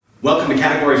Welcome to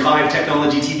Category 5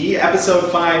 Technology TV,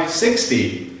 episode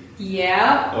 560.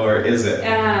 Yeah. Or is it?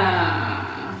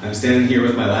 I'm standing here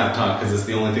with my laptop because it's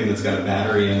the only thing that's got a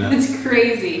battery in it. It's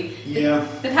crazy. Yeah.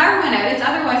 The power went out. It's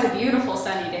otherwise a beautiful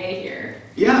sunny day here.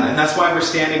 Yeah, and that's why we're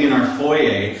standing in our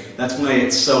foyer. That's why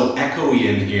it's so echoey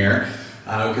in here,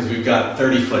 because we've got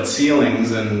 30-foot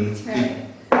ceilings and... That's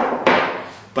right.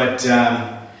 But...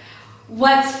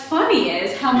 What's funny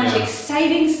is how much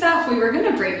exciting stuff we were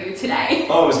going to bring you today.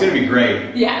 Oh, it's going to be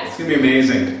great. Yes. It's going to be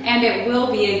amazing. And it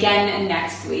will be again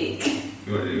next week.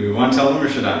 You want to tell them or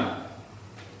should I?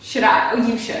 Should I? Oh,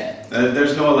 you should.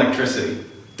 There's no electricity.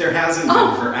 There hasn't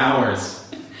been for hours.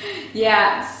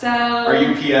 Yeah, so... Our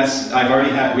UPS,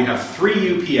 we have 3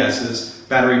 UPSs,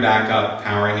 battery backup,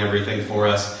 powering everything for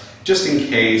us, just in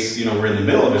case, we're in the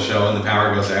middle of a show and the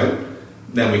power goes out.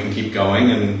 Then we can keep going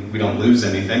and we don't lose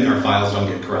anything, our files don't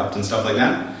get corrupt and stuff like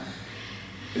that.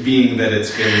 Being that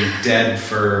it's been dead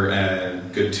for a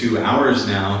good 2 hours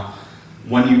now,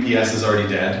 1 UPS is already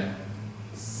dead.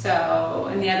 So,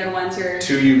 and the other ones are...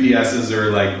 2 UPSs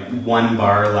are like 1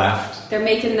 bar left. They're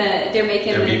making the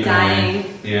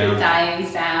dying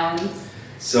sounds.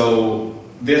 So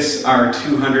this, our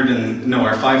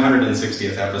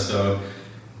 560th episode,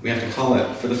 we have to call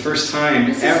it for the first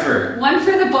time ever. One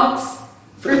for the books.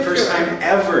 For the first time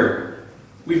ever.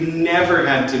 We've never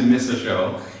had to miss a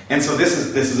show. And so this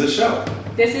is a show.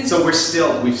 So we've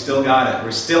still got it.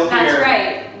 We're still here. That's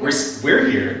right. We're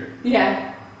here.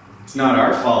 Yeah. It's not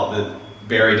our fault that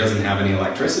Barry doesn't have any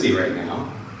electricity right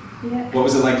now. Yeah. What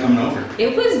was it like coming over?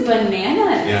 It was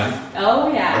bananas. Yeah?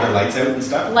 Oh, yeah. Are there lights out and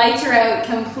stuff? Lights are out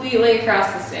completely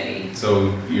across the city.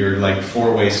 So you're like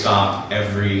 4-way stop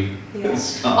every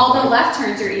stop. Although left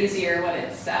turns are easier when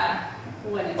it's 4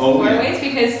 ways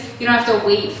because you don't have to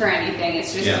wait for anything.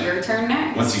 It's just your turn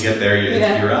next. Once you get there,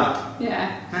 you're up.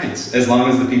 Yeah. Nice. As long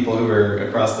as the people who are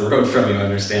across the road from you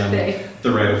understand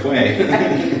the right of way.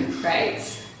 Right.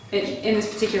 In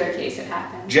this particular case, it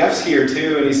happened. Jeff's here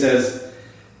too, and he says,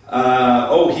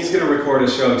 he's going to record a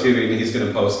show too, and he's going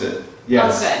to post it.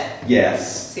 Yes. Oh, good.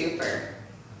 Yes. Super.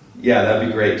 Yeah, that'd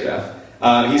be great, Jeff.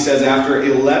 He says, after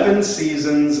 11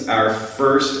 seasons, our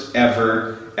first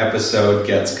ever episode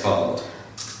gets called.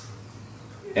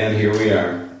 And here we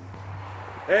are.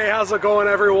 Hey, how's it going,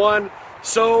 everyone?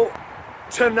 So,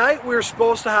 tonight we're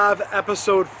supposed to have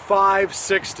episode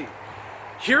 560.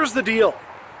 Here's the deal.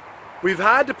 We've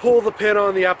had to pull the pin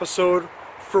on the episode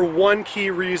for one key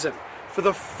reason. For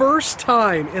the first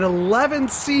time in 11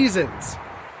 seasons,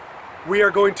 we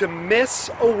are going to miss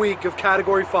a week of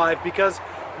Category 5 because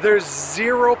there's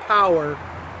 0 power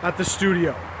at the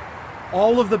studio.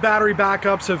 All of the battery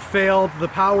backups have failed. The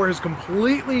power has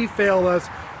completely failed us,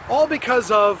 all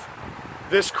because of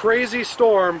this crazy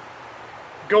storm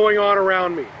going on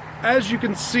around me. As you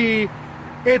can see,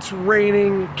 it's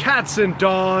raining, cats and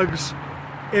dogs.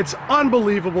 It's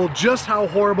unbelievable just how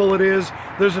horrible it is.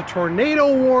 There's a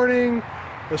tornado warning,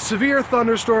 a severe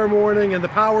thunderstorm warning, and the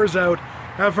power's out.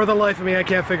 And for the life of me, I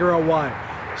can't figure out why.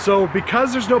 So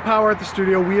because there's no power at the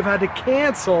studio, we have had to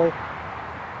cancel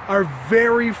our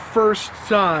very first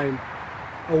time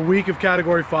a week of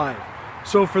Category 5.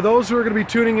 So for those who are going to be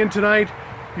tuning in tonight,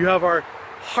 you have our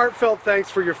heartfelt thanks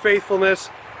for your faithfulness,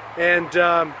 and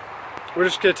we're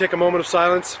just going to take a moment of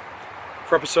silence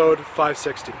for episode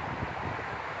 560.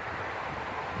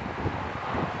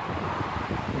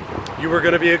 You were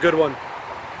going to be a good one.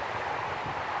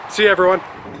 See you, everyone.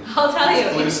 I'll tell you.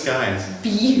 Blue skies.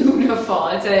 Beautiful.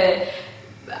 It's a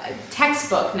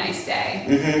textbook nice day.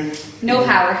 Mm-hmm. No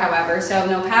power, however. So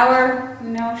no power,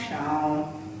 no show.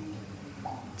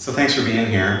 So thanks for being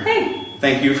here. Hey.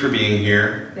 Thank you for being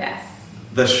here. Yes.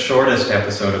 The shortest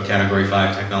episode of Category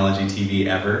 5 Technology TV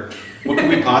ever. What could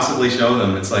we possibly show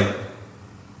them? It's like,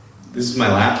 this is my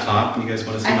laptop. You guys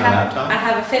want to see my laptop? I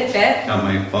have a Fitbit. Got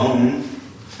my phone.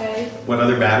 Okay. What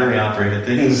other battery operated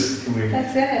things can we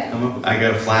That's it. come up? I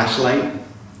got a flashlight.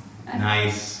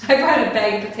 Nice. I brought a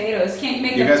bag of potatoes. Can't you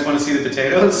make You guys want to see the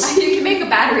potatoes? You can make a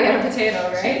battery out of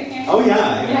potato, right? Yeah. Oh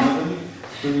yeah. Yeah.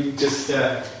 Let me just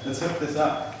let's hook this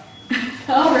up.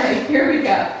 All right, here we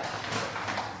go.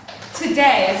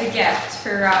 Today, as a gift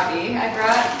for Robbie, I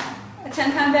brought a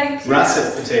 10-pound bag of potatoes.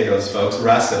 Russet potatoes, folks.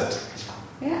 Russet.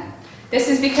 Yeah. This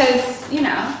is because,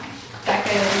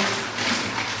 Becca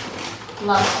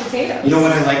loves potatoes. You know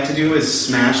what I like to do is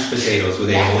smashed potatoes with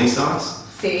aioli sauce.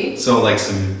 See? So like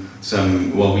some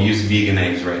we use vegan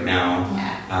eggs right now.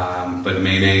 Yeah. But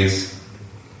mayonnaise,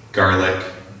 garlic,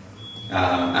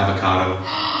 avocado,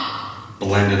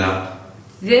 blend it up.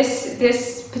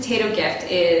 This potato gift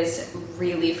is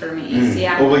really for me. See,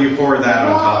 Well, will you pour that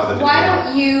on top of the potato? Why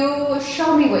don't you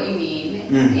show me what you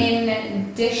mean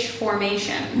in dish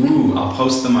formation? Ooh, I'll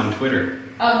post them on Twitter.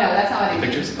 Oh no, that's not what I mean.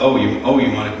 Pictures? Oh, you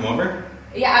want to come over?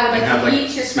 Yeah, I would like have to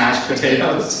eat your smashed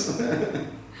potatoes.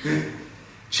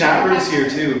 Chat room's here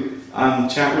too.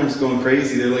 Chat room's going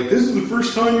crazy. They're like, this is the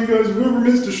first time you guys have ever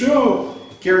missed a show.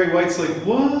 Gary White's like,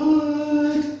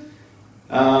 what?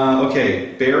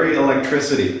 Okay, Barrie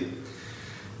Electricity.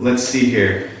 Let's see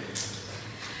here.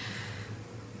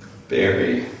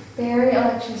 Barrie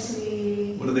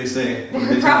Electricity. What do they say?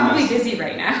 They're probably busy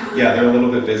right now. Yeah, they're a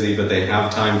little bit busy, but they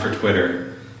have time for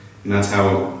Twitter. And that's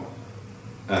how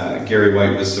Gary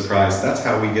White was surprised. That's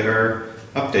how we get our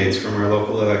updates from our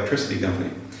local electricity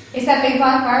company. Is that big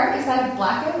black bar? Is that a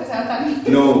blackout? Is that what that means?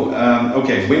 No,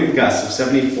 okay, wind gusts of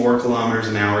 74 kilometers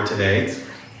an hour today.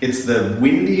 It's the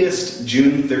windiest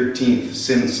June 13th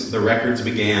since the records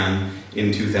began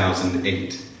in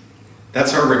 2008.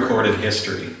 That's our recorded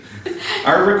history.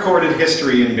 Our recorded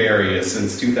history in Barrie is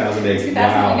since 2008. 2008,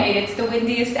 wow. It's the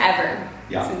windiest ever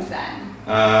since then.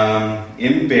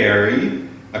 In Barrie,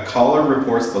 a caller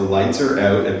reports the lights are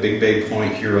out at Big Bay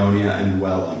Point, Huronia, and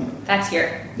Welland. That's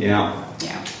here. Yeah.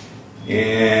 Yeah.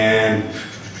 And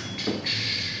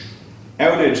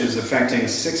outage is affecting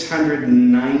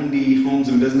 690 homes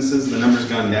and businesses. The number's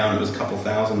gone down. It was a couple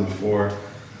thousand before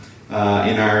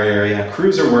in our area.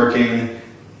 Crews are working.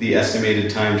 The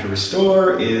estimated time to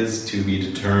restore is to be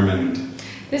determined.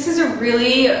 This is a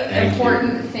really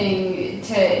important thing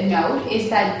to note, is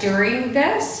that during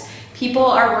this, people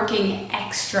are working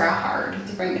extra hard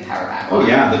to bring the power back on. Oh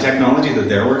yeah, the technology that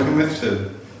they're working with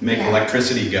to make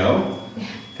electricity go. Yeah.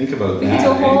 Think about We that. could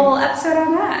do a whole episode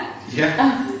on that.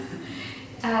 Yeah.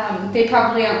 They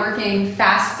probably aren't working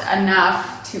fast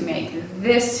enough to make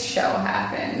this show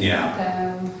happen.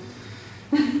 Yeah.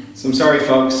 So I'm sorry,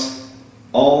 folks.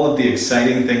 All of the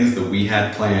exciting things that we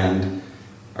had planned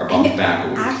are bumped back a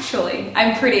week. Actually,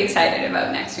 I'm pretty excited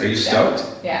about next week. Are you stoked?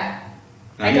 Yeah.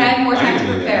 I had more time to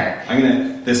prepare.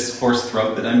 This hoarse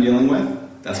throat that I'm dealing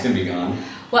with, that's going to be gone.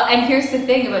 Well, and here's the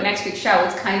thing about next week's show.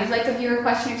 It's kind of like a viewer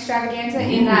question extravaganza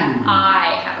in that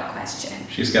I have a question.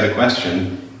 She's got a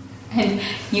question. And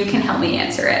you can help me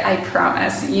answer it. I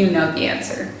promise. You know the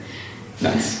answer.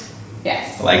 Nice.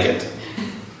 Yes. I like it.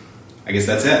 I guess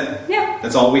that's it. Yeah.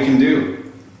 That's all we can do.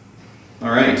 All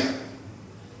right.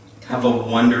 Have a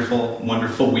wonderful,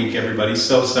 wonderful week, everybody.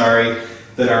 So sorry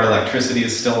that our electricity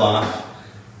is still off.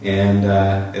 And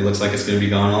it looks like it's going to be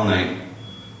gone all night.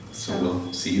 So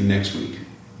we'll see you next week.